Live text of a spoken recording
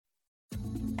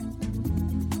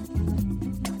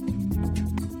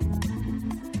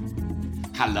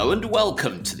Hello and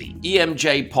welcome to the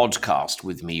EMJ podcast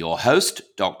with me, your host,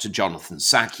 Dr. Jonathan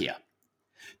Sakia.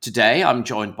 Today I'm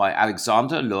joined by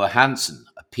Alexander Lure Hansen,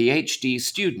 a PhD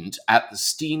student at the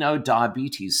Steno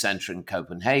Diabetes Center in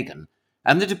Copenhagen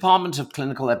and the Department of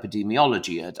Clinical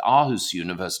Epidemiology at Aarhus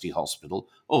University Hospital,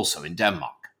 also in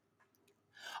Denmark.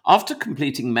 After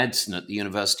completing medicine at the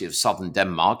University of Southern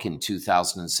Denmark in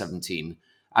 2017,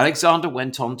 Alexander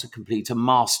went on to complete a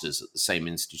master's at the same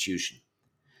institution.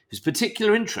 His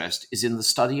particular interest is in the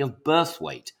study of birth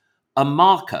weight, a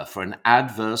marker for an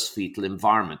adverse fetal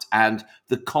environment and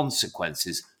the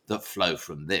consequences that flow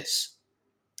from this.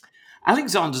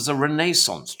 Alexander's a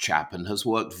Renaissance chap and has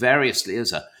worked variously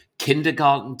as a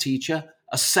kindergarten teacher,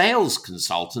 a sales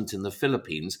consultant in the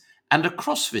Philippines, and a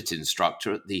CrossFit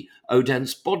instructor at the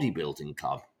Odense Bodybuilding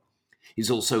Club. He's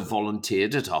also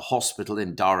volunteered at a hospital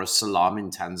in Dar es Salaam in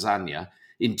Tanzania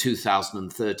in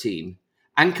 2013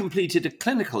 and completed a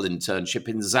clinical internship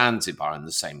in Zanzibar in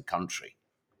the same country.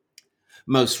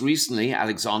 Most recently,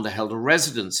 Alexander held a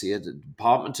residency at the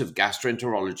Department of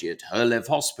Gastroenterology at Herlev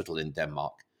Hospital in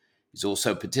Denmark. He's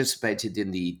also participated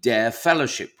in the DARE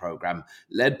Fellowship program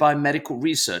led by medical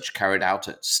research carried out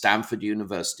at Stanford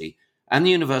University and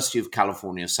the University of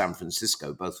California, San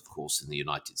Francisco, both, of course, in the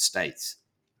United States.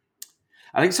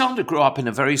 Alexander grew up in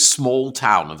a very small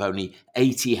town of only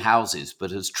 80 houses,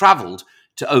 but has traveled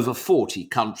to over 40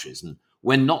 countries. And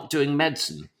when not doing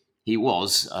medicine, he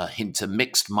was into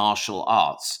mixed martial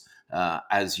arts,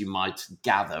 as you might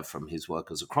gather from his work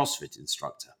as a CrossFit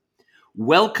instructor.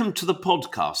 Welcome to the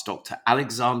podcast, Dr.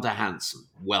 Alexander Hansen.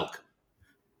 Welcome.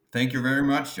 Thank you very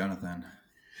much, Jonathan.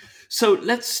 So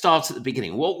let's start at the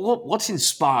beginning. What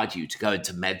inspired you to go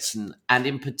into medicine, and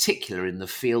in particular in the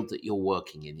field that you're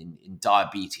working in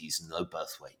diabetes and low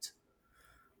birth weight?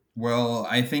 Well,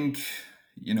 I think,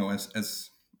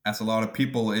 as a lot of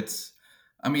people, it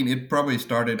probably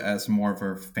started as more of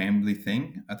a family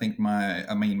thing. I think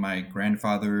my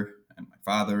grandfather and my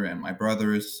father and my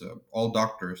brothers, all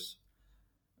doctors.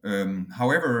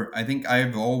 However, I think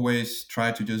I've always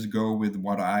tried to just go with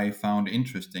what I found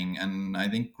interesting. And I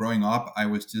think growing up, I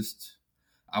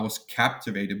was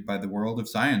captivated by the world of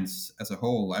science as a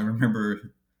whole. I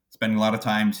remember spending a lot of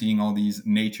time seeing all these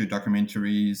nature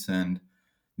documentaries and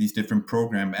these different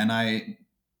programs. And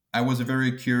I was a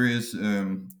very curious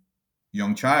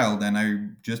young child. And I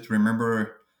just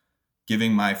remember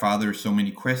giving my father so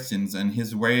many questions, and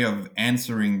his way of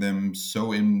answering them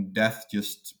so in depth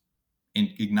just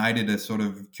ignited a sort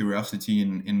of curiosity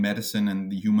in medicine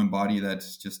and the human body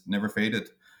that's just never faded.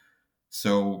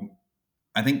 So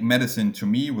I think medicine to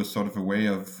me was sort of a way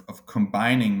of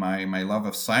combining my love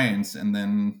of science and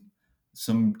then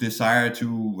some desire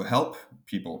to help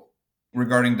people.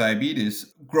 Regarding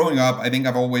diabetes, growing up, I think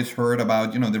I've always heard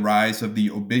about, the rise of the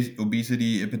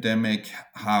obesity epidemic,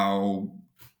 how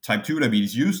type 2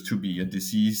 diabetes used to be a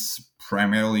disease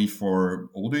primarily for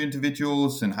older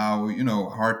individuals, and how,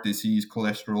 heart disease,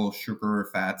 cholesterol, sugar,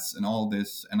 fats, and all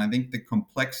this. And I think the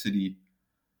complexity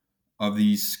of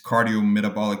these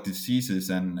cardiometabolic diseases,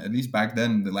 and at least back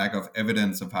then, the lack of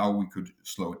evidence of how we could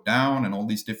slow it down and all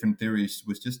these different theories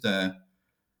was just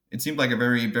it seemed like a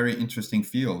very, very interesting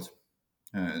field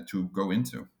to go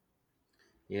into.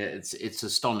 Yeah, it's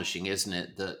astonishing, isn't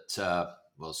it, that,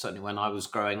 certainly when I was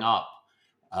growing up,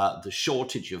 the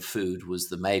shortage of food was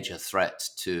the major threat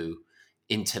to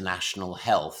international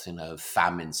health,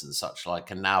 famines and such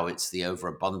like. And now it's the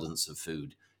overabundance of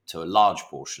food to a large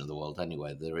portion of the world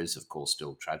anyway. There is, of course,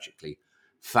 still tragically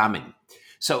famine.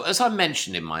 So as I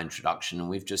mentioned in my introduction, and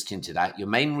we've just hinted at, your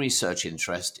main research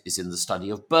interest is in the study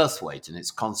of birth weight and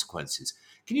its consequences.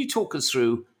 Can you talk us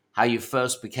through how you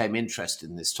first became interested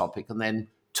in this topic, and then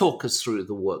talk us through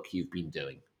the work you've been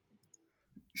doing?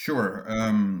 Sure.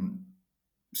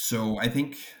 So I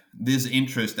think this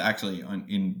interest actually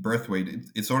in birth weight,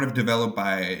 it sort of developed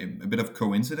by a bit of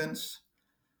coincidence.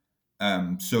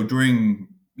 So during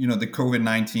the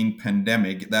COVID-19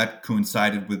 pandemic, that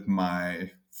coincided with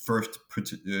my first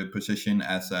position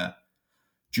as a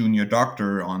junior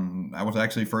doctor. I was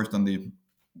actually first on the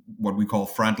what we call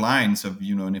front lines of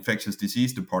an infectious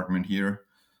disease department here.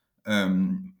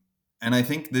 And I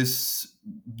think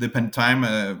time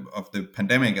of the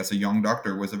pandemic as a young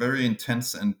doctor was a very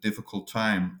intense and difficult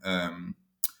time.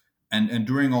 And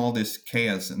during all this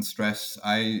chaos and stress,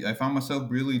 I found myself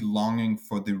really longing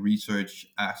for the research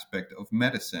aspect of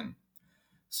medicine.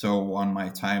 So on my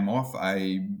time off,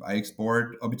 I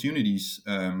explored opportunities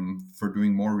for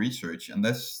doing more research. And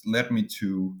this led me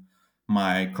to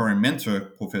my current mentor,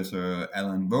 Professor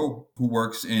Alan Vo, who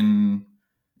works in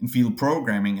field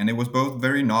programming. And it was both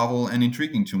very novel and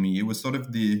intriguing to me. It was sort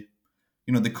of the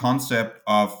the concept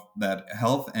of that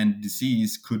health and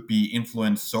disease could be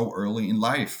influenced so early in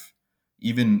life,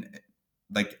 even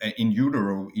like in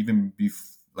utero, even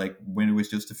like when it was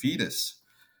just a fetus.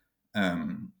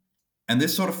 um, and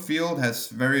this sort of field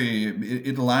has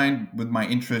it aligned with my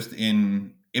interest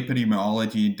in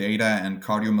epidemiology data and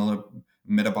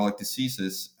cardiometabolic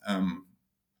diseases.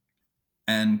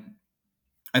 And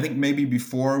I think maybe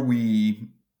before we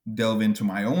delve into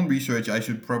my own research, I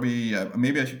should probably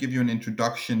maybe I should give you an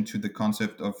introduction to the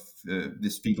concept of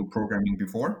this fetal programming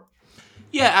before.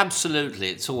 Yeah, absolutely.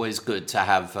 It's always good to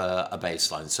have a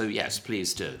baseline. So, yes,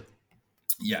 please do.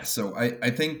 Yeah, so I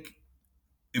think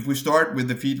if we start with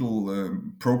the fetal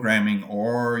programming,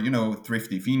 or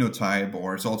thrifty phenotype,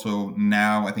 or it's also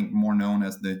now I think more known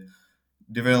as the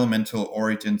developmental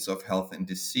origins of health and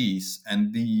disease.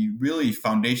 And the really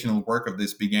foundational work of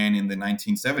this began in the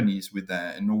 1970s with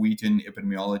a Norwegian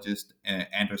epidemiologist,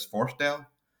 Anders Forsdal,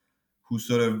 who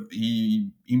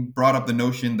he brought up the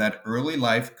notion that early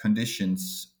life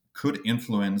conditions could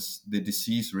influence the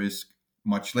disease risk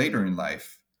much later in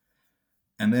life.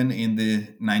 And then in the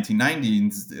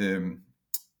 1990s,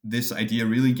 this idea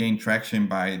really gained traction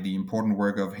by the important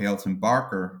work of Hales and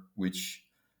Barker, which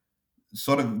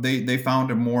they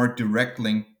found a more direct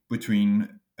link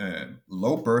between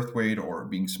low birth weight or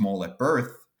being small at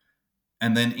birth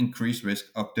and then increased risk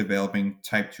of developing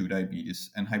type 2 diabetes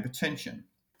and hypertension.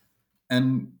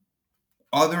 And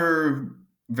other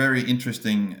very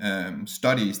interesting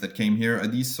studies that came here are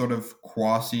these sort of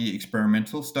quasi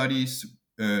experimental studies.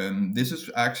 This is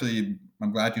actually,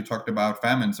 I'm glad you talked about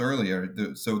famines earlier.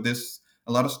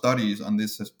 A lot of studies on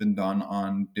this has been done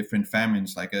on different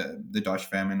famines, like the Dutch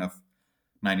famine of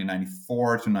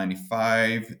 1994 to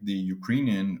 95, the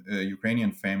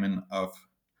Ukrainian famine of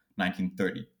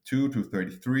 1932 to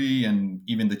 33, and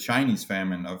even the Chinese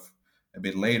famine of a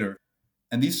bit later.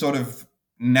 And these sort of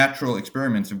natural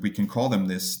experiments, if we can call them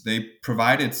this, they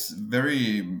provided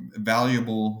very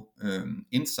valuable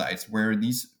insights where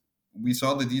these we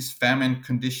saw that these famine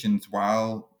conditions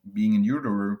while being in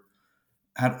utero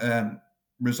had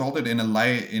resulted in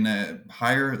in a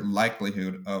higher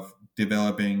likelihood of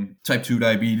developing type 2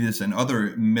 diabetes and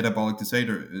other metabolic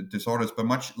disorders, but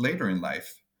much later in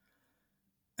life.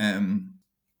 Um,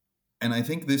 and I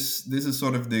think this is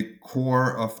sort of the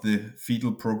core of the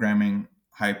fetal programming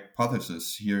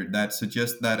hypothesis here, that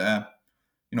suggests that a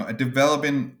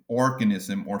developing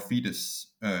organism, or fetus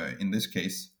in this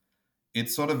case, it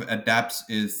sort of adapts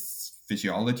its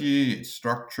physiology, its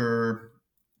structure,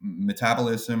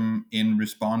 metabolism in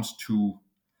response to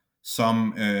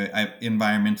some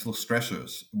environmental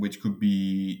stressors, which could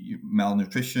be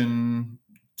malnutrition,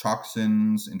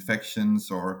 toxins,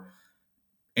 infections, or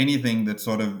anything that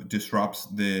sort of disrupts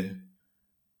the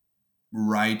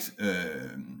right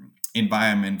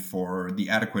environment for the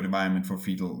adequate environment for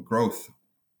fetal growth.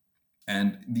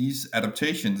 And these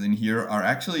adaptations in here are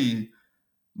actually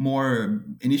more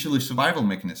initially survival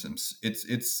mechanisms.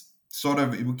 It's sort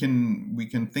of, we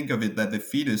can think of it that the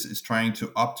fetus is trying to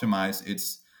optimize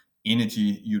its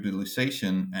energy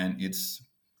utilization and its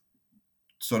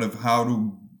sort of how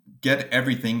to get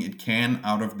everything it can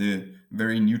out of the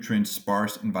very nutrient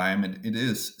sparse environment it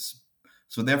is.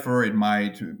 So therefore it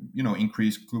might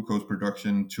increase glucose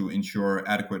production to ensure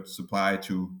adequate supply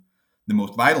to the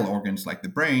most vital organs like the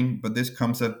brain, but this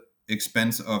comes at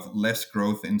expense of less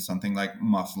growth in something like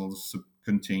muscles,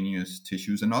 subcutaneous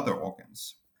tissues, and other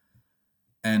organs.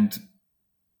 And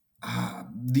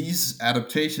these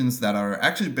adaptations that are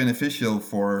actually beneficial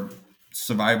for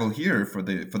survival here for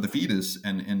the fetus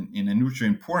and in a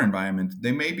nutrient poor environment,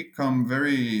 they may become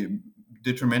very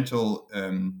detrimental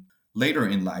later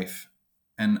in life.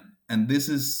 And this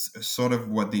is sort of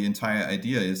what the entire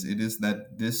idea is. It is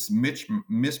that this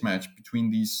mismatch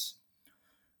between these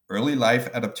early life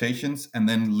adaptations and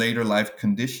then later life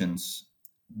conditions,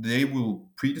 they will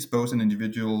predispose an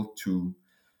individual to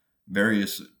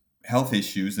various health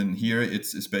issues. And here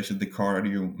it's especially the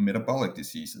cardiometabolic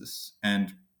diseases.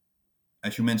 And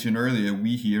as you mentioned earlier,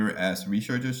 we here as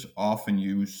researchers often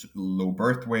use low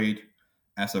birth weight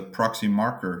as a proxy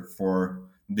marker for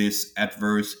this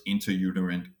adverse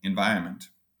interuterine environment.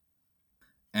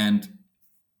 And,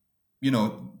 you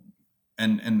know,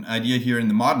 an idea here in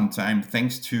the modern time,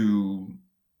 thanks to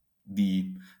the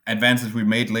advances we've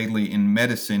made lately in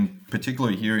medicine,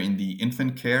 particularly here in the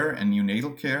infant care and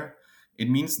neonatal care, it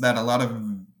means that a lot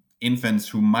of infants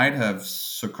who might have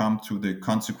succumbed to the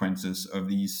consequences of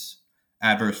these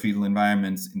adverse fetal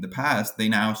environments in the past, they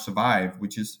now survive,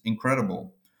 which is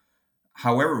incredible.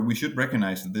 However, we should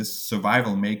recognize that this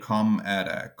survival may come at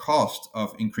a cost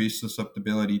of increased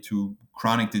susceptibility to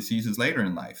chronic diseases later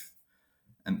in life.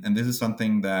 And this is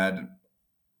something that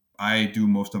I do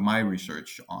most of my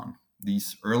research on,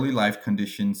 these early life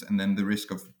conditions and then the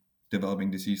risk of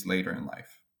developing disease later in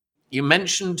life. You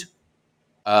mentioned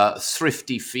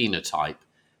thrifty phenotype.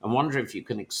 I wonder if you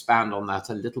can expand on that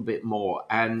a little bit more.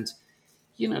 And,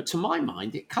 to my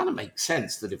mind, it kind of makes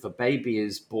sense that if a baby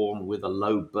is born with a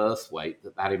low birth weight,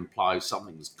 that implies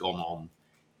something's gone on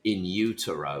in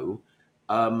utero.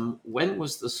 When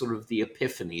was the sort of the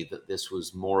epiphany that this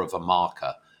was more of a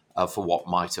marker for what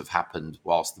might have happened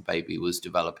whilst the baby was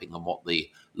developing and what the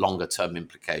longer term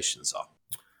implications are?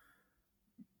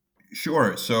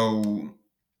 Sure. So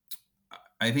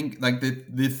I think like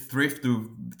the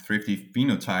thrifty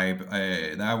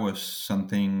phenotype, that was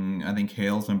something I think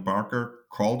Hales and Barker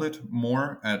called it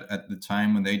more at the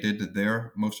time when they did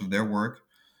their most of their work.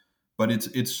 But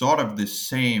it's sort of the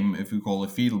same if we call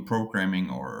it fetal programming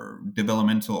or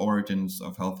developmental origins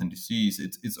of health and disease.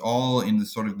 It's all in the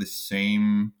sort of the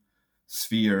same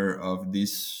sphere of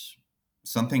this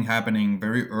something happening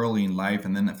very early in life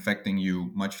and then affecting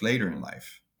you much later in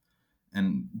life.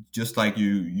 And just like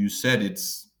you said,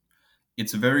 it's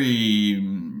a very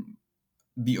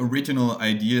the original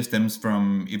idea stems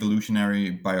from evolutionary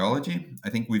biology. I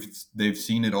think they've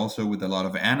seen it also with a lot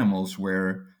of animals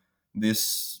where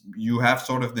this you have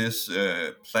sort of this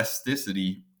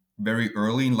plasticity very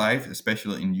early in life,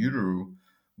 especially in utero,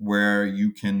 where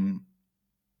you can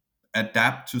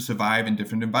adapt to survive in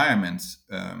different environments.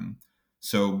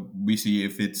 So we see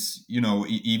if it's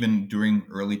even during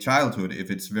early childhood,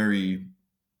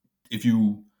 if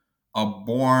you are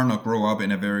born or grow up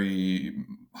in a very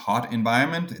hot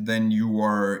environment, then you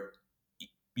are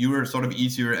sort of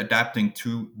easier adapting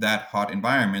to that hot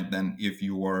environment than if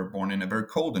you were born in a very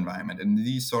cold environment. And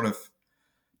these sort of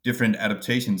different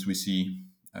adaptations we see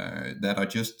that are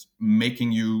just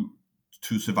making you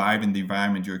to survive in the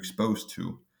environment you're exposed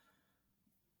to.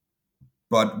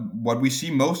 But what we see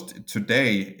most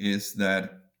today is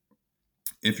that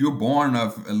if you're born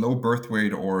of a low birth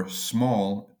weight or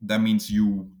small, that means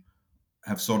you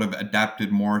have sort of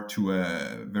adapted more to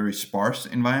a very sparse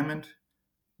environment.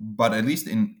 But at least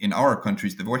in our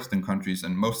countries, the Western countries,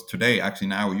 and most today, actually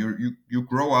now, you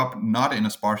grow up not in a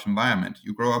sparse environment.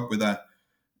 You grow up with a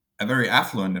very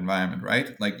affluent environment,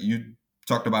 right? Like you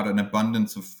talked about an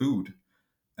abundance of food,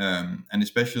 and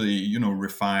especially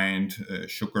refined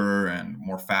sugar and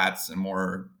more fats and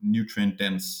more nutrient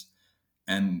dense.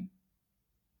 And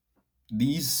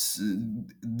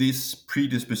this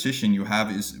predisposition you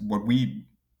have is what we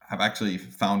have actually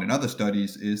found in other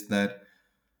studies is that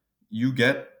you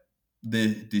get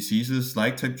the diseases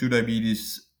like type 2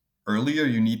 diabetes earlier.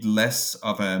 You need less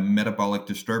of a metabolic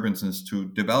disturbances to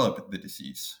develop the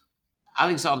disease.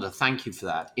 Alexander, thank you for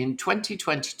that. In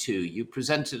 2022, you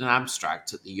presented an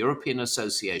abstract at the European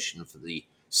Association for the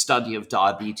Study of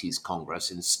Diabetes Congress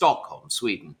in Stockholm,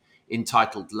 Sweden,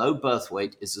 entitled Low Birth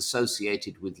Weight is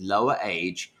Associated with Lower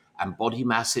Age and Body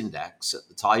Mass Index at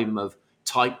the Time of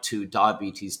Type 2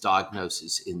 Diabetes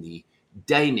Diagnosis in the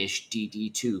Danish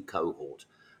DD2 cohort.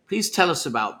 Please tell us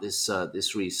about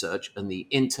this research and the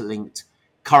interlinked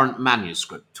current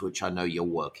manuscript to which I know you're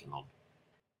working on.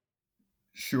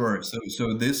 Sure.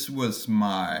 So this was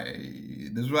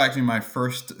actually my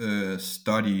first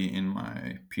study in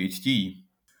my PhD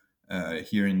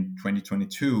here in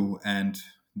 2022, and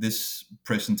this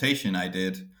presentation I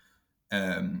did,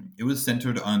 it was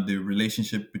centered on the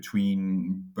relationship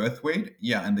between birth weight,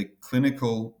 yeah, and the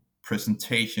clinical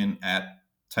presentation at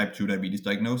type 2 diabetes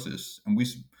diagnosis. And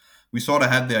we sort of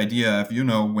had the idea of,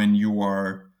 when you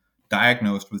are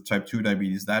diagnosed with type 2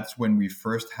 diabetes, that's when we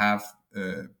first have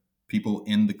people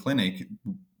in the clinic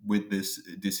with this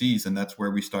disease, and that's where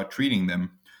we start treating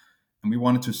them. And we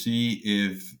wanted to see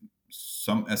if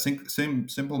same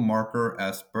simple marker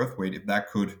as birth weight, if that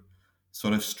could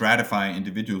sort of stratify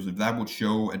individuals, if that would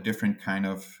show a different kind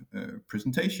of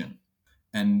presentation.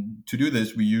 And to do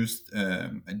this, we used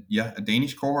a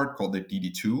Danish cohort called the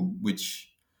DD2, which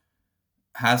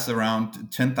has around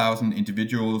 10,000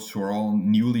 individuals who are all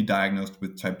newly diagnosed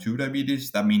with type 2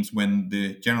 diabetes. That means when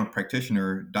the general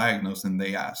practitioner diagnoses them,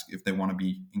 they ask if they want to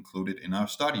be included in our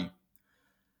study.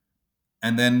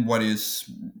 And then what is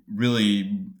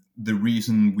really the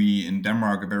reason we in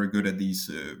Denmark are very good at these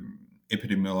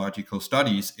epidemiological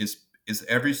studies is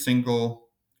every single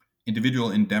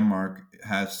individual in Denmark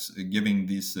has giving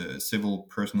this civil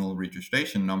personal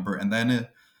registration number, and then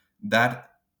that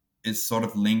is sort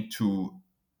of linked to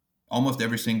almost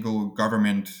every single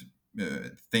government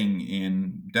thing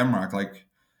in Denmark. Like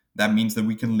that means that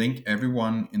we can link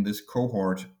everyone in this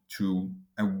cohort to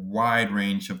a wide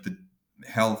range of the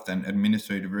health and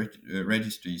administrative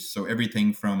registries. So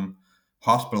everything from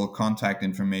hospital contact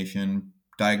information,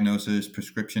 diagnosis,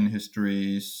 prescription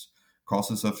histories,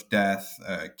 causes of death,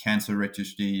 cancer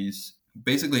registries,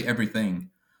 basically everything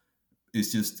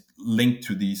is just linked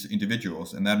to these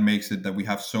individuals, and that makes it that we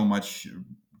have so much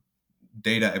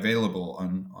data available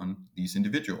on these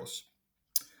individuals.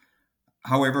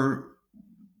 However,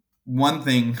 one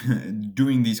thing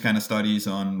doing these kind of studies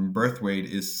on birth weight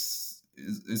is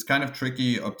kind of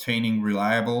tricky obtaining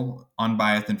reliable,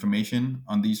 unbiased information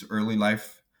on these early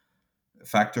life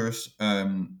factors,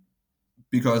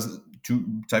 because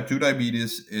type 2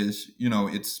 diabetes is,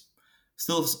 it's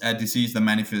still a disease that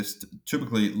manifests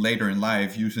typically later in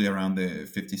life, usually around the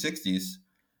 50s, 60s.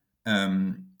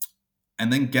 Um,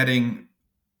 and then getting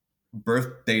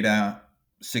birth data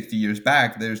 60 years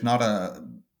back, there's not a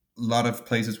lot of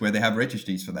places where they have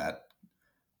registries for that.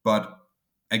 But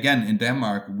again, in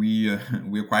Denmark,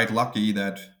 we're quite lucky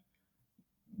that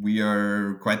we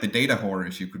are quite the data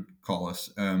hoarders, you could call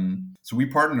us. So we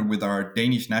partnered with our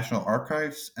Danish National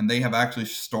Archives, and they have actually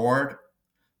stored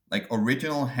like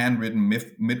original handwritten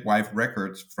midwife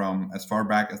records from as far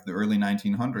back as the early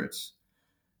 1900s.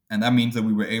 And that means that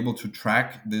we were able to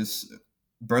track this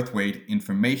birth weight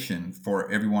information for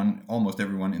everyone, almost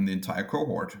everyone in the entire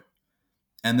cohort.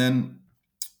 And then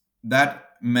that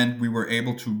meant we were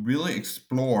able to really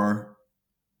explore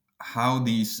how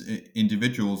these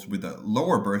individuals with a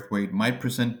lower birth weight might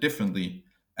present differently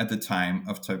at the time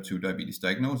of type 2 diabetes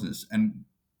diagnosis. And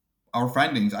our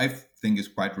findings, I think, is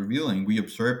quite revealing. We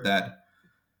observed that,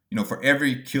 for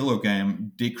every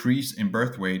kilogram decrease in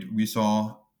birth weight, we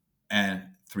saw a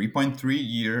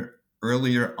 3.3-year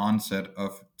earlier onset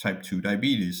of type 2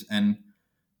 diabetes. And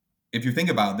if you think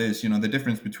about this, the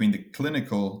difference between the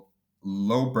clinical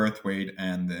low birth weight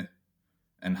and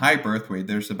high birth weight,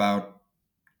 there's about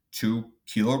 2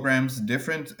 kilograms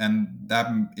different, and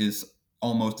that is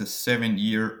almost a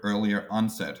 7-year earlier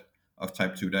onset of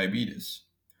type 2 diabetes.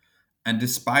 And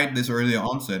despite this earlier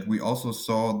onset, we also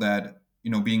saw that,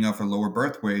 being of a lower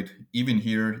birth weight, even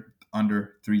here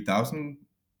under 3,000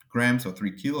 grams or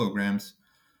 3 kilograms,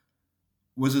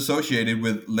 was associated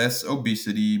with less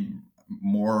obesity,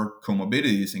 more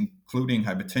comorbidities, including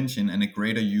hypertension, and a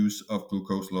greater use of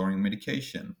glucose lowering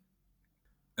medication.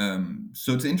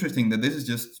 So it's interesting that this is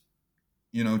just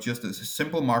a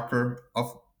simple marker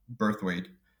of birth weight,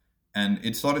 and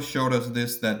it sort of showed us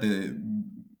this, that the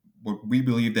what we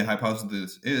believe the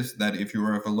hypothesis is, that if you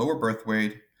are of a lower birth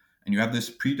weight and you have this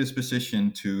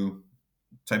predisposition to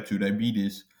type 2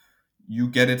 diabetes, you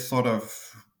get it sort of,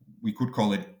 we could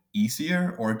call it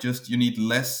easier, or just you need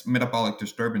less metabolic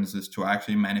disturbances to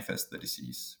actually manifest the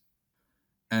disease.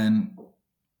 And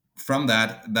from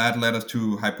that led us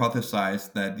to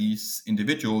hypothesize that these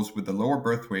individuals with the lower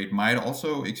birth weight might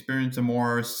also experience a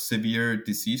more severe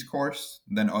disease course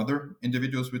than other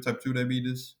individuals with type 2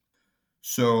 diabetes.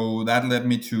 So that led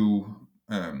me to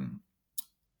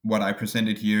what I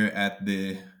presented here at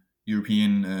the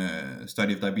European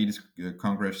Study of Diabetes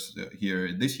Congress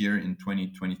here this year in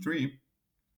 2023,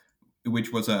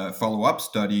 which was a follow-up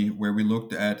study where we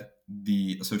looked at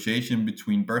the association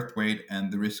between birth weight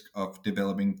and the risk of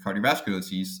developing cardiovascular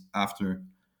disease after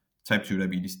type 2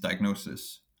 diabetes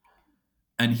diagnosis.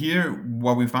 And here,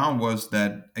 what we found was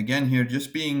that, again, here,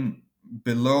 just being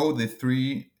below the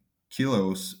 3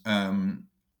 kilos,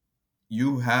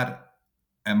 you had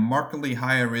a markedly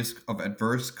higher risk of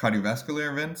adverse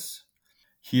cardiovascular events.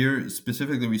 Here,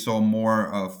 specifically, we saw more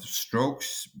of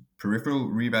strokes, peripheral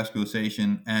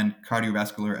revascularization, and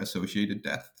cardiovascular associated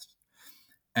deaths.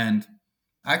 And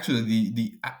actually,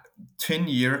 the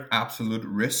 10-year absolute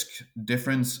risk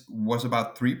difference was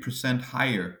about 3%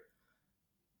 higher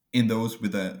in those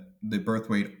with the birth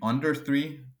weight under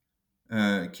 3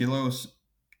 kilos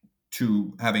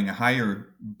to having a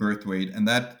higher birth weight. And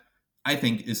that, I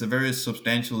think, is a very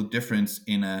substantial difference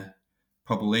in a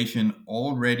population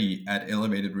already at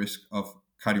elevated risk of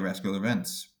cardiovascular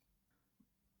events.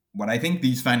 What I think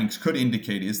these findings could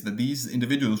indicate is that these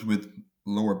individuals with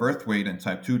lower birth weight and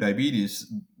type 2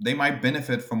 diabetes, they might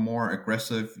benefit from more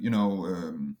aggressive,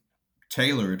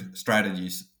 tailored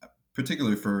strategies,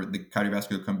 particularly for the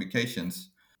cardiovascular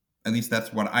complications. At least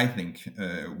that's what I think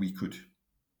we could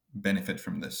benefit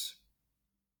from this.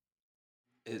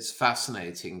 It's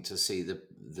fascinating to see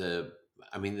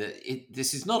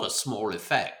this is not a small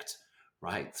effect,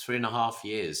 right? 3.5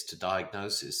 years to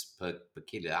diagnosis per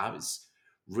kilo. That is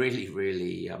really,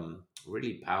 really,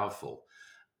 really powerful.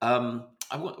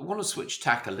 I want to switch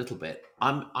tack a little bit.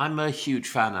 I'm a huge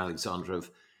fan, Alexandra,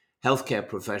 of healthcare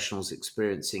professionals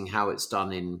experiencing how it's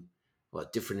done in, well,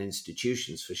 different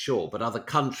institutions for sure, but other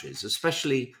countries,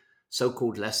 especially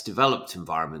so-called less developed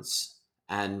environments.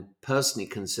 and personally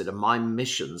consider my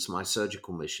missions, my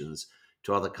surgical missions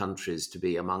to other countries, to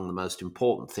be among the most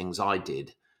important things I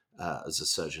did as a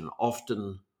surgeon,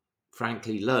 often,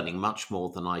 frankly, learning much more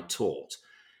than I taught.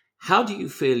 How do you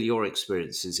feel your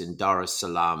experiences in Dar es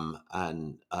Salaam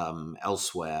and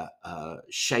elsewhere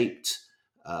shaped,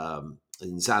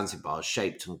 in Zanzibar,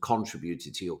 shaped and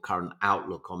contributed to your current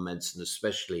outlook on medicine,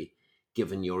 especially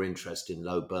given your interest in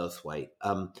low birth weight?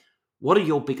 What are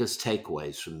your biggest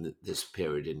takeaways from this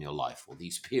period in your life, or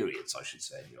these periods, I should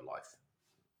say, in your life?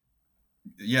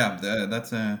 Yeah,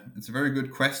 that's a it's a very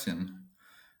good question.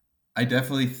 I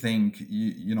definitely think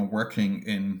working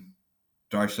in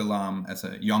Dar es Salaam as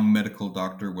a young medical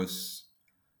doctor was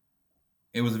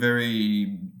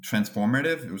very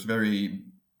transformative. It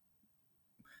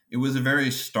was a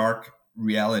very stark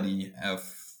reality of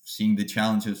seeing the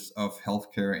challenges of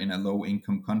healthcare in a low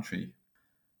income country.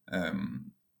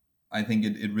 Um, I think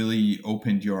it really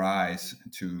opened your eyes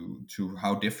to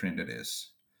how different it is.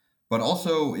 But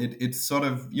also it's sort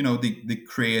of the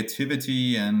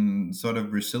creativity and sort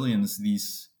of resilience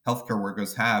these healthcare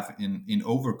workers have in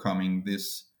overcoming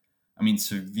this, I mean,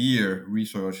 severe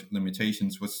resource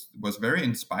limitations was very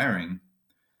inspiring.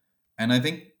 And I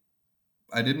think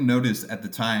I didn't notice at the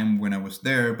time when I was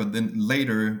there, but then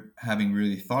later, having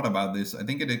really thought about this, I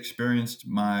think it experienced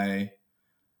my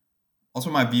also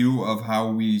my view of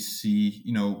how we see,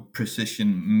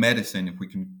 precision medicine, if we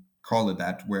can call it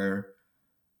that, where,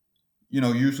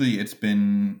 usually it's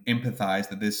been empathized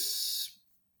that this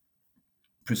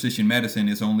precision medicine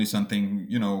is only something,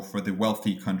 for the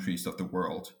wealthy countries of the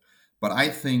world. But I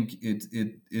think it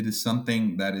is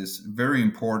something that is very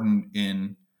important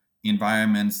in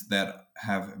environments that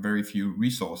have very few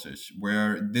resources,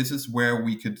 where this is where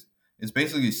we could, it's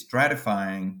basically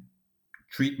stratifying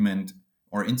treatment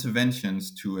or interventions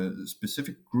to a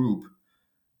specific group,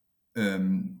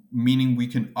 meaning we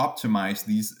can optimize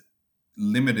these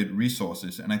limited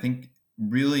resources. And I think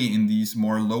really in these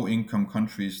more low income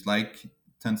countries like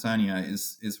Tanzania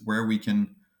is where we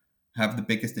can have the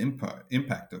biggest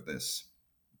impact of this.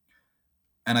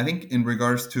 And I think in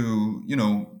regards to,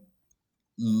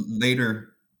 later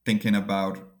thinking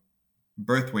about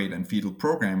birth weight and fetal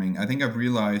programming, I think I've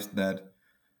realized that,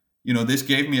 this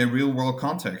gave me a real world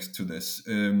context to this.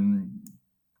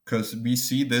 Because we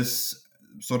see this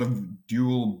sort of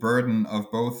dual burden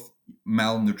of both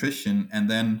malnutrition and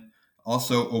then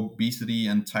also obesity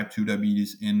and type 2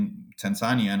 diabetes in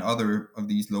Tanzania and other of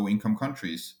these low income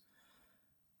countries.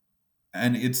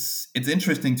 And it's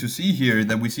interesting to see here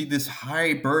that we see this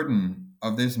high burden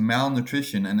of this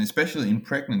malnutrition, and especially in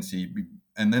pregnancy,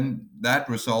 and then that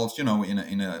results, in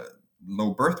a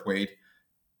low birth weight.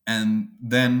 And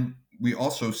then we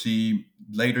also see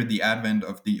later the advent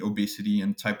of the obesity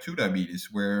and type 2 diabetes,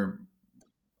 where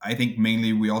I think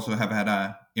mainly we also have had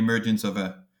a emergence of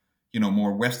a,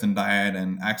 more Western diet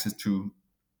and access to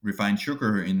refined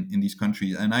sugar in these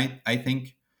countries. And I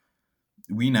think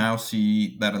we now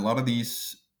see that a lot of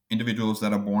these individuals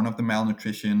that are born of the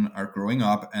malnutrition are growing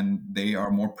up and they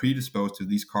are more predisposed to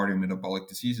these cardiometabolic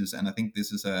diseases. And I think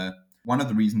this is one of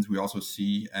the reasons we also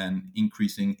see an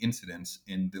increasing incidence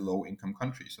in the low income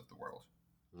countries of the world.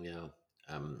 Yeah.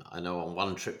 I know on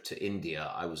one trip to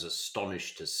India, I was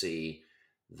astonished to see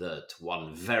that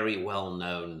one very well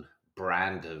known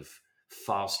brand of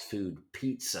fast food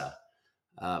pizza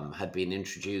had been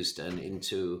introduced, and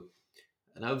into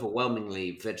an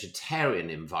overwhelmingly vegetarian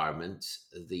environment,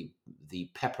 the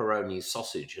pepperoni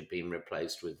sausage had been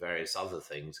replaced with various other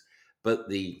things, but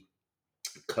the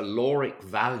caloric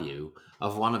value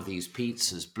of one of these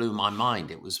pizzas blew my mind.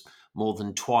 It was more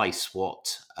than twice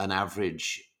what an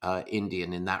average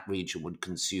Indian in that region would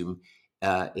consume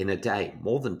in a day.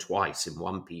 More than twice in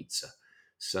one pizza.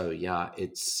 So yeah,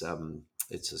 it's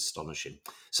astonishing.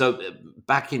 So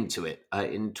back into it.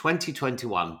 In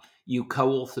 2021, you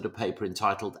co-authored a paper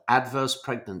entitled "Adverse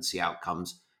Pregnancy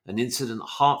Outcomes and Incident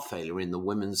Heart Failure in the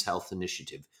Women's Health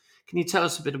Initiative." Can you tell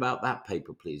us a bit about that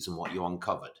paper, please, and what you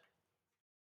uncovered?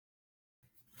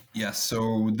 Yeah,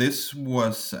 so this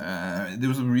was a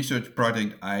research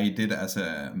project I did as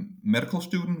a medical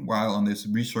student while on this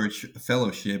research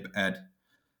fellowship at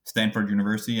Stanford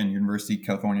University and University of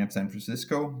California at San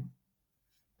Francisco.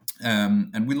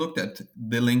 And we looked at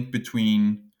the link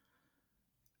between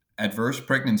adverse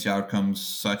pregnancy outcomes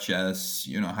such as,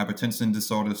 hypertension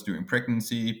disorders during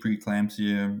pregnancy,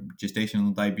 preeclampsia,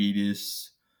 gestational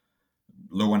diabetes,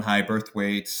 low and high birth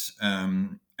weights,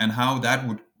 and how that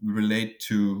would relate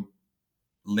to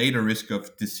later risk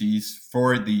of disease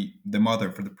for the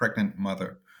mother, for the pregnant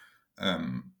mother.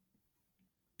 Um,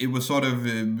 it was sort of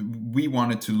we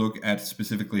wanted to look at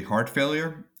specifically heart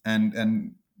failure,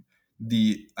 and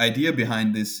the idea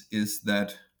behind this is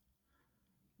that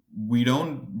we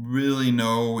don't really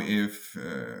know if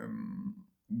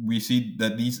we see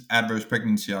that these adverse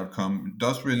pregnancy outcome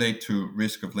does relate to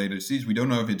risk of later disease. We don't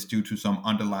know if it's due to some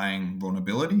underlying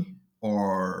vulnerability,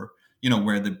 or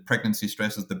where the pregnancy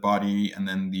stresses the body, and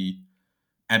then the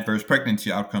adverse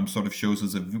pregnancy outcome sort of shows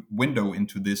us a window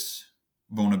into this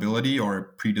vulnerability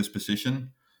or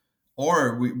predisposition,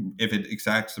 or if it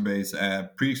exacerbates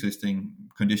a pre-existing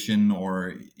condition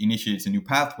or initiates a new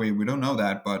pathway. We don't know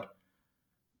that, but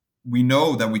we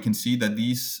know that we can see that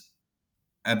these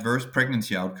adverse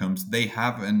pregnancy outcomes, they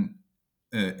have an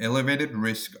elevated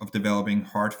risk of developing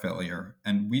heart failure,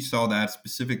 and we saw that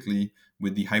specifically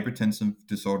with the hypertensive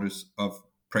disorders of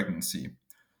pregnancy.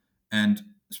 And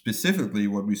specifically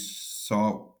what we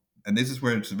saw, and this is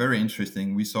where it's very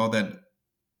interesting, we saw that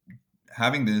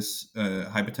having this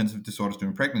hypertensive disorders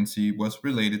during pregnancy was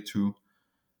related to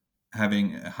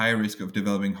having a higher risk of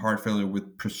developing heart failure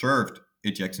with preserved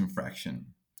ejection fraction.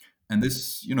 And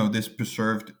this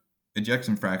preserved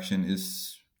ejection fraction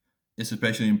is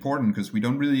especially important because we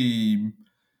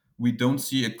don't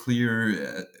see a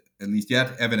clear, at least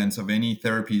yet, evidence of any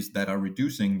therapies that are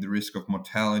reducing the risk of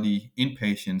mortality in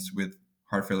patients with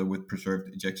heart failure with preserved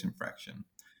ejection fraction.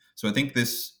 So I think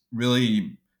this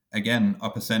really, again,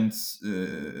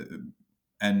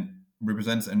 and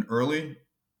represents an early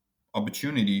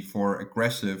opportunity for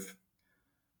aggressive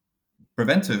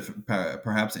preventive,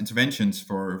 perhaps, interventions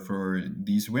for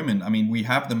these women. I mean, we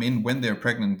have them in when they're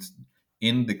pregnant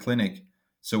in the clinic.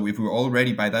 So if we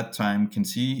already by that time can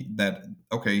see that,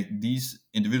 okay, these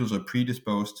individuals are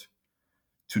predisposed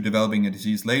to developing a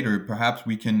disease later, perhaps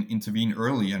we can intervene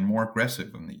early and more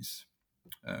aggressive on these,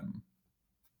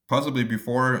 possibly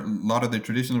before a lot of the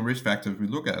traditional risk factors we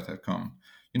look at have come.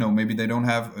 Maybe they don't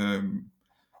have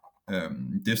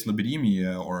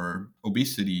dyslipidemia or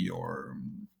obesity or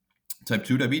type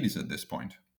 2 diabetes at this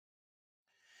point.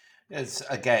 It's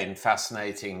again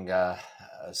fascinating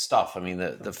stuff. I mean,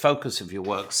 the focus of your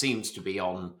work seems to be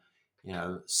on,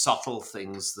 subtle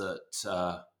things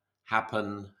that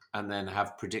happen and then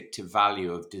have predictive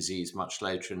value of disease much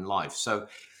later in life. So,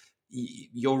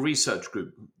 your research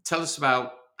group, tell us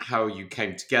about how you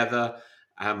came together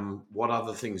and what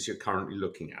other things you're currently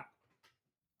looking at.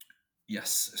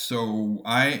 Yes. So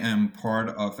I am part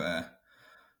of a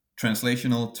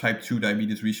translational type 2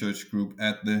 diabetes research group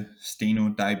at the Steno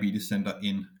Diabetes Center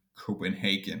in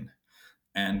Copenhagen.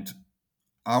 And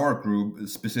our group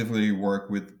specifically work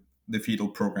with the fetal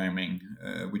programming,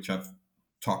 which I've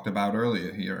talked about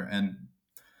earlier here. And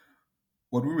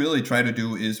what we really try to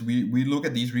do is we look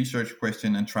at these research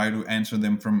questions and try to answer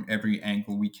them from every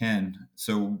angle we can.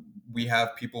 So we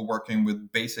have people working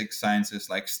with basic sciences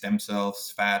like stem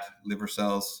cells, fat, liver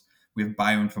cells. We have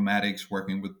bioinformatics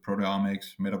working with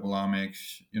proteomics,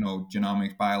 metabolomics,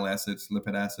 genomics, bile acids,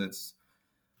 lipid acids.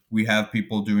 We have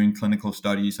people doing clinical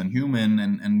studies on human,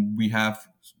 and we have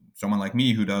someone like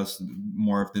me who does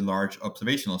more of the large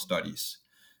observational studies.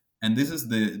 And this is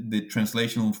the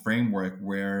translational framework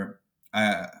where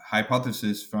a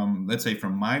hypothesis from, let's say,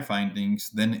 from my findings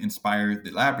then inspire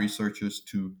the lab researchers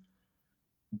to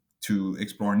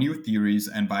explore new theories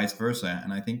and vice versa.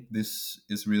 And I think this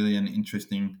is really an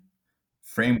interesting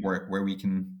framework where we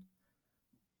can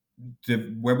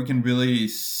really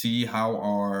see how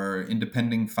our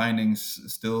independent findings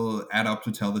still add up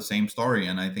to tell the same story.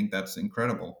 And I think that's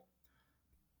incredible.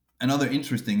 Another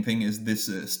interesting thing is this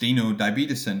Steno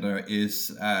Diabetes Center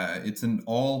is it's an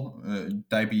all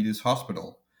diabetes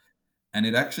hospital, and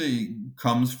it actually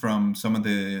comes from some of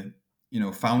the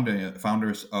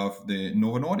founders of the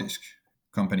Novo Nordisk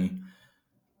company.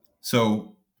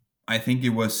 So I think it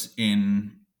was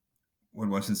in, what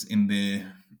was this, in the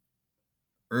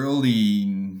early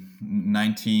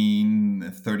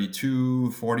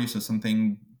 1932 40s or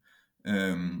something.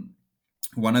 um,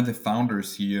 One of the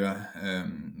founders here,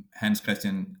 Hans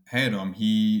Christian Hedom,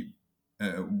 he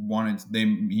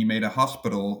made a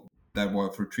hospital that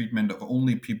was for treatment of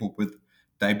only people with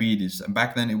diabetes. And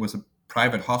back then it was a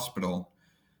private hospital.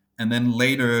 And then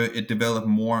later it developed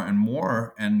more and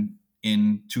more. And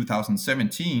in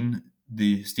 2017,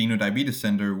 the Steno Diabetes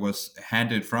Center was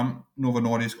handed from Novo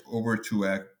Nordisk over to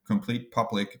a complete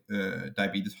public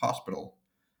diabetes hospital.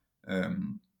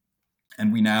 Um,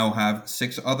 and we now have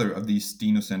 6 other of these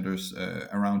Steno centers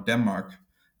around Denmark.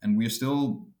 And we are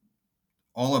still,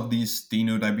 all of these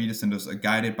Steno diabetes centers are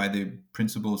guided by the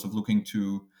principles of looking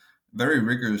to very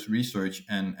rigorous research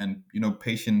and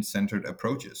patient-centered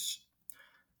approaches.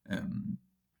 Um,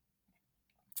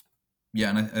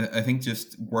 yeah, and I think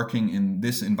just working in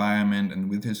this environment and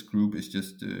with his group is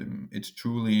just it's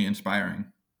truly inspiring.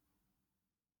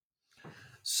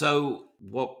 So,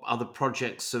 what other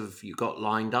projects have you got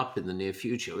lined up in the near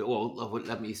future? Well,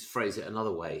 let me phrase it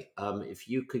another way. If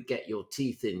you could get your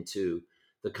teeth into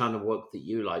the kind of work that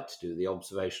you like to do, the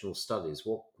observational studies,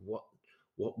 what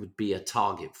would be a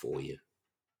target for you?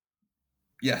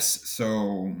 Yes.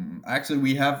 So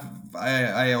actually,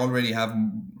 I already have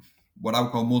what I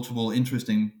would call multiple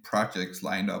interesting projects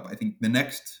lined up. I think the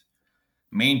next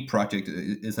main project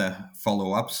is a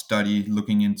follow-up study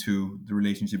looking into the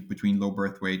relationship between low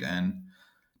birth weight and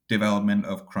development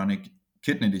of chronic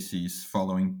kidney disease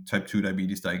following type 2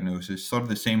 diabetes diagnosis. Sort of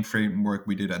the same framework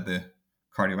we did at the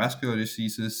cardiovascular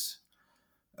diseases.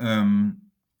 Um,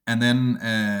 and then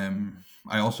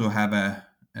I also have a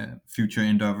future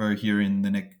endeavor here in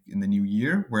the new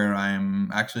year where I'm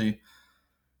actually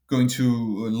going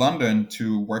to London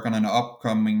to work on an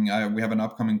upcoming. We have an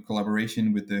upcoming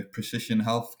collaboration with the Precision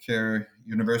Healthcare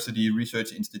University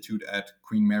Research Institute at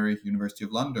Queen Mary University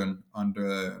of London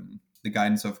under the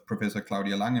guidance of Professor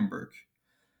Claudia Langenberg.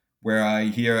 Where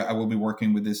I will be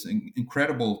working with this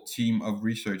incredible team of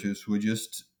researchers who are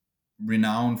just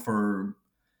renowned for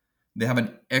they have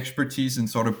an expertise in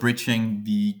sort of bridging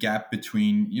the gap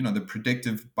between the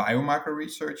predictive biomarker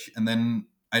research and then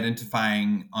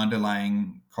identifying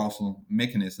underlying causal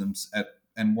mechanisms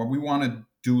and what we want to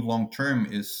do long term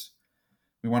is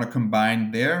we want to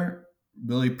combine their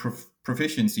really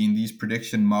proficiency in these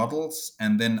prediction models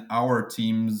and then our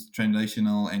team's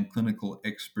translational and clinical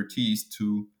expertise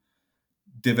to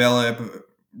develop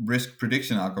risk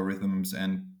prediction algorithms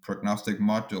and prognostic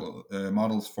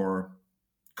models for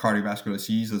cardiovascular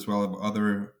disease as well as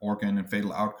other organ and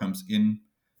fatal outcomes in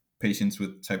patients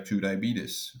with type 2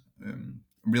 diabetes. I'm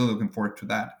really looking forward to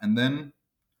that. And then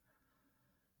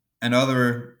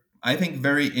another, I think,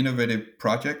 very innovative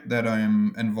project that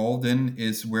I'm involved in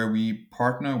is where we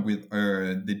partner with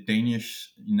the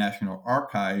Danish National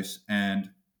Archives and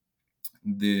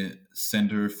the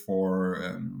Center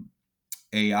for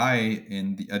AI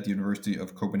at the University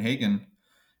of Copenhagen,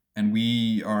 and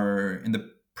we are in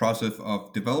the process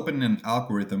of developing an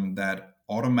algorithm that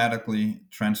automatically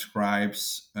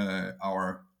transcribes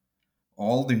our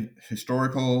all the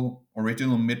historical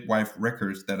original midwife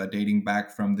records that are dating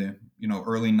back from the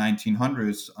early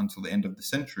 1900s until the end of the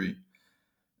century.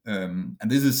 And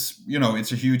this is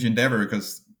it's a huge endeavor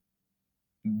because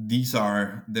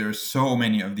there are so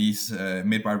many of these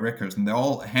midwife records and they're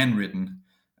all handwritten.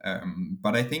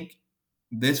 But I think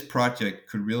this project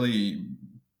could really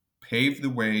pave the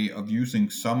way of using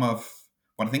some of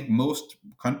what I think most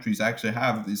countries actually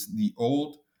have is the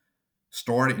old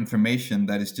stored information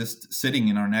that is just sitting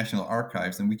in our national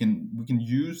archives, and we can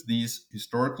use these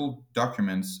historical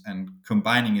documents and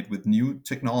combining it with new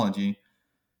technology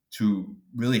to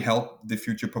really help the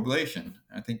future population.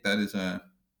 I think that is a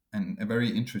very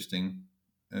interesting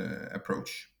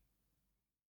approach.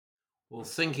 Well,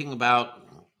 thinking about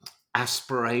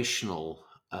aspirational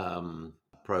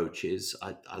approaches,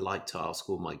 I like to ask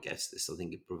all my guests this. I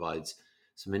think it provides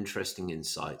some interesting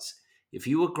insights. If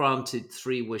you were granted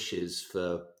three wishes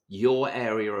for your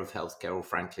area of healthcare, or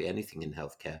frankly, anything in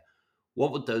healthcare,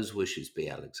 what would those wishes be,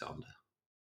 Alexander?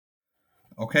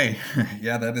 Okay,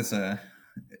 yeah, it's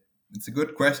a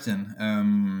good question.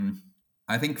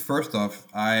 I think first off,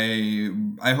 I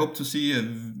hope to see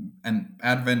an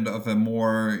advent of a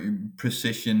more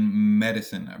precision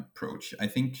medicine approach. I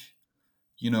think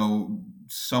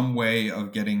some way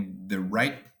of getting the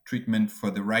right treatment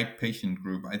for the right patient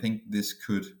group. I think this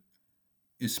could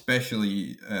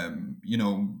especially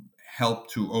help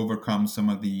to overcome some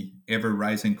of the ever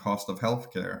rising cost of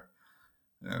healthcare.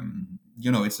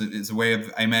 It's a way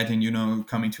of I imagine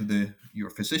coming to the your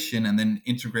physician and then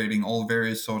integrating all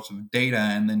various sorts of data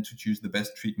and then to choose the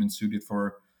best treatment suited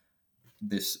for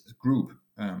this group.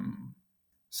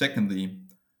 Secondly,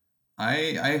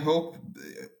 I hope,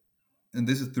 and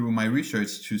this is through my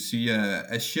research, to see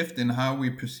a shift in how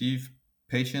we perceive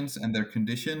patients and their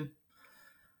condition.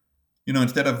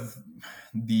 Instead of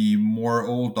the more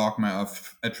old dogma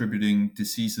of attributing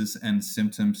diseases and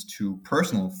symptoms to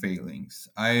personal failings,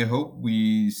 I hope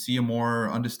we see a more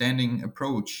understanding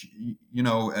approach.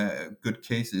 A good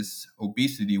case is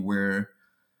obesity, where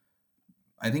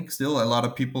I think still a lot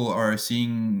of people are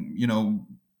seeing,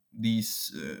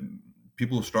 these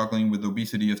people struggling with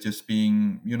obesity as just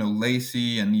being,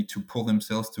 lazy and need to pull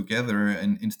themselves together.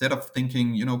 And instead of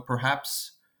thinking,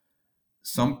 perhaps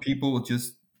some people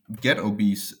just get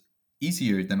obese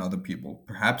easier than other people.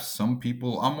 Perhaps some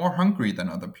people are more hungry than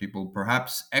other people.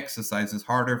 Perhaps exercise is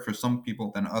harder for some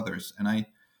people than others. And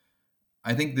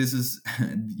I think this is,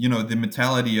 the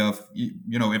mentality of,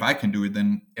 if I can do it,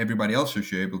 then everybody else should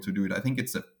be able to do it. I think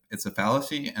it's a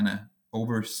fallacy and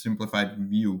oversimplified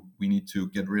view we need to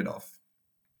get rid of.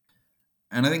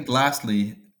 And I think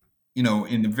lastly,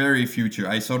 in the very future,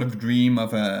 I sort of dream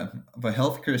of a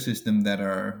healthcare system that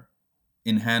are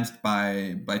enhanced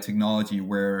by technology,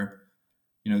 where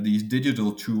these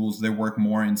digital tools, they work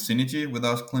more in synergy with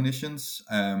us clinicians.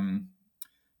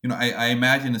 I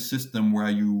imagine a system where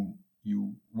you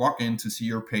walk in to see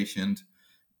your patient,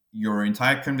 your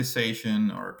entire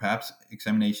conversation or perhaps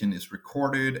examination is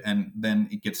recorded, and then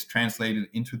it gets translated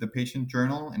into the patient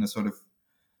journal in a sort of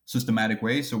systematic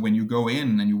way. So when you go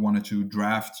in and you wanted to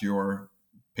draft your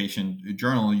patient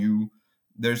journal, you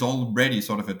there's already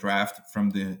sort of a draft from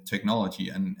the technology,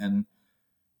 and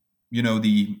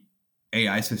the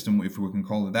AI system, if we can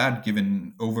call it that, give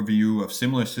an overview of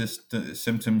similar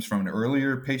symptoms from an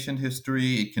earlier patient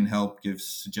history. It can help give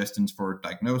suggestions for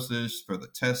diagnosis, further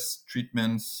tests,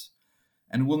 treatments,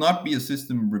 and will not be a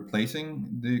system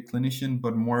replacing the clinician,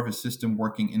 but more of a system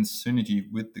working in synergy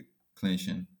with the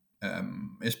clinician.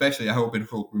 Especially, I hope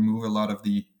it will remove a lot of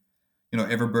the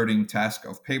ever-burdening task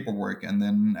of paperwork, and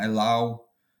then allow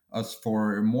us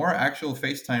for more actual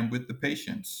face time with the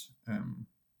patients.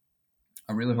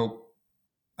 I really hope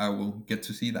I will get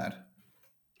to see that.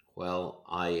 Well,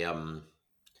 I'm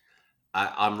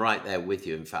right there with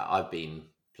you. In fact, I've been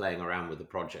playing around with the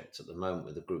project at the moment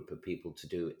with a group of people to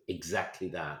do exactly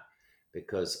that,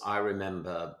 because I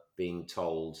remember being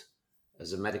told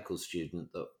as a medical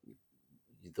student that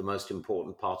the most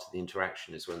important part of the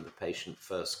interaction is when the patient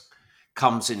first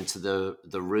comes into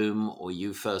the room, or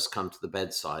you first come to the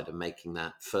bedside, and making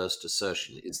that first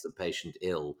assertion: is the patient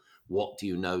ill? What do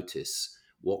you notice?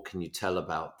 What can you tell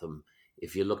about them?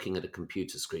 If you're looking at a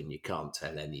computer screen, you can't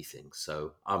tell anything.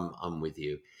 So I'm with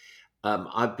you.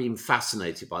 I've been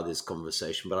fascinated by this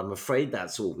conversation, but I'm afraid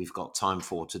that's all we've got time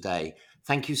for today.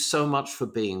 Thank you so much for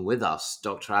being with us,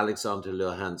 Dr. Alexander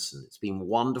Lure Hansen. It's been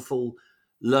wonderful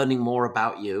learning more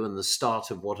about you and the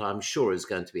start of what I'm sure is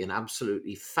going to be an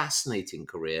absolutely fascinating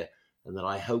career, and that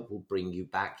I hope will bring you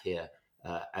back here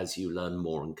as you learn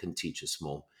more and can teach us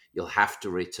more. You'll have to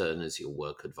return as your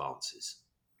work advances.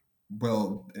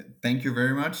 Well, thank you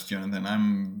very much, Jonathan.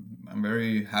 I'm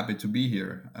very happy to be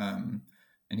here. And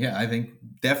yeah, I think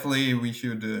definitely we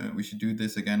should do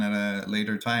this again at a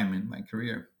later time in my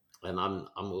career. And I'm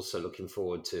also looking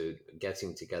forward to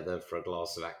getting together for a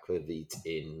glass of aquavit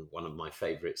in one of my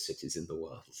favorite cities in the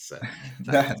world. So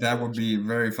thank you That so would much. be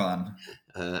very fun.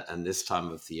 And this time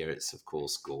of the year, it's of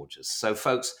course gorgeous. So,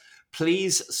 folks,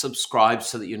 please subscribe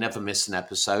so that you never miss an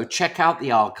episode. Check out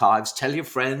the archives. Tell your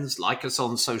friends. Like us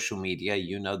on social media.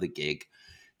 You know the gig.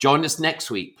 Join us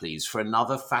next week, please, for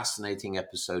another fascinating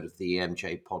episode of the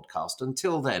EMJ podcast.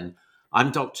 Until then, I'm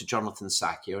Dr. Jonathan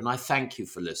Sakia, and I thank you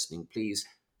for listening. Please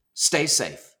stay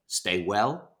safe, stay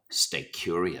well, stay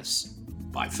curious.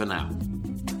 Bye for now.